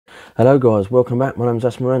Hello guys, welcome back. My name's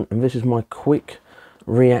AsthmaAnt and this is my quick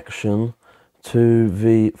reaction to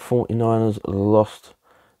the 49ers lost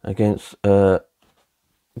against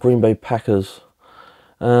Green Bay Packers.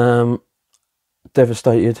 Devastated,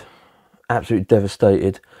 absolutely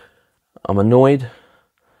devastated. I'm annoyed,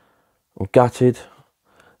 I'm gutted,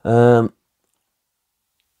 unlucky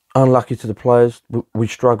to the players. We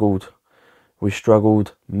struggled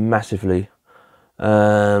massively.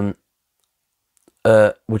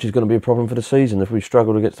 Which is going to be a problem for the season. If we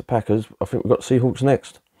struggle against the Packers, I think we've got Seahawks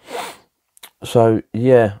next. So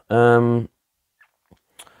yeah,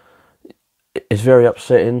 it's very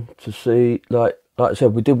upsetting to see. Like I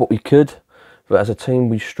said, we did what we could, but as a team,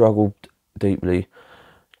 we struggled deeply.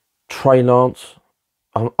 Trey Lance,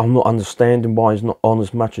 I'm not understanding why he's not on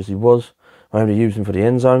as much as he was. I only used him for the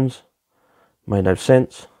end zones. Made no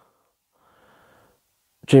sense.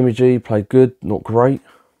 Jimmy G played good, not great.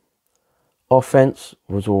 Offense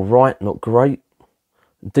was all right, not great.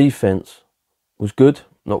 Defense was good,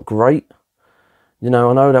 not great. You know,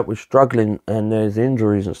 I know that we're struggling and there's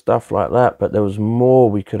injuries and stuff like that, but there was more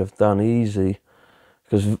we could have done easy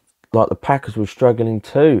because, like, the Packers were struggling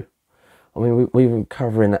too. I mean, we were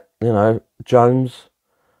covering, you know, Jones,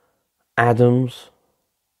 Adams.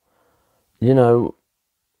 You know,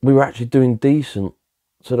 we were actually doing decent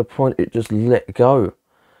to the point it just let go.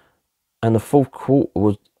 And the fourth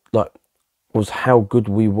quarter was how good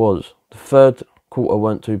we was. The third quarter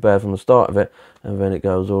weren't too bad from the start of it, and then it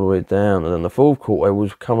goes all the way down. And then the fourth quarter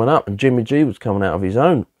was coming up, and Jimmy G was coming out of his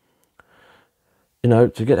own. You know,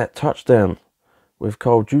 to get that touchdown with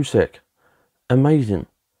Kyle Juszczyk, amazing.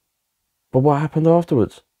 But what happened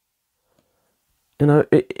afterwards? You know,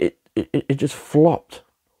 it just flopped.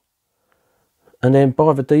 And then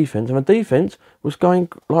by the defense, and the defense was going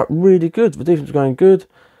like really good. The defense was going good,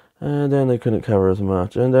 and then they couldn't cover as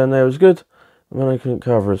much. And then they was good, and then they couldn't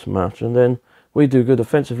cover as much. And then we do good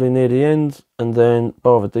offensively near the end, and then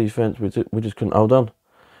by the defense, we just couldn't hold on.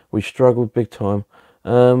 We struggled big time.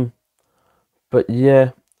 But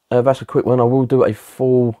yeah, that's a quick one. I will do a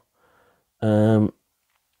full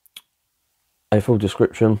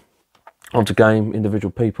description of the game,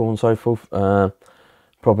 individual people and so forth.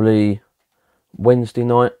 Probably Wednesday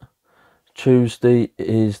night. Tuesday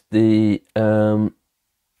is the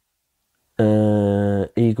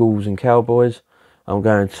Eagles and Cowboys. I'm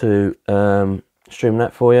going to stream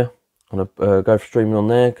that for you. I'm going to go for streaming on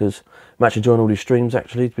there because I'm actually enjoying all these streams,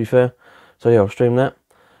 actually, to be fair. So yeah, I'll stream that.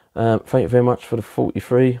 Thank you very much for the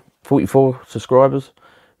 44 subscribers.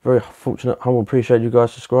 Very fortunate. I will appreciate you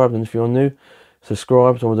guys subscribing. And if you're new,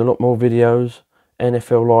 subscribe. So with a lot more videos,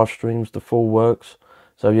 NFL live streams, the full works.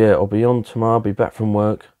 So yeah, I'll be on tomorrow. I'll be back from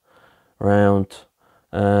work around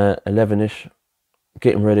 11ish,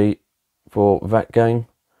 getting ready for that game.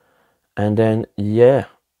 And then yeah,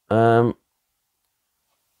 that's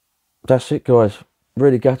it, guys.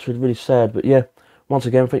 Really gutted, really sad, but yeah, once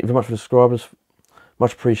again, thank you very much for the subscribers,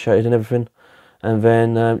 much appreciated and everything. And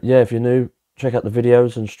then yeah, if you're new, check out the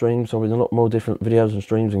videos and streams. I'll be in a lot more different videos and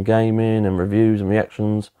streams and gaming and reviews and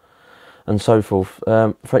reactions and so forth.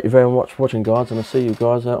 Thank you very much for watching, guys, and I'll see you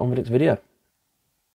guys on the next video.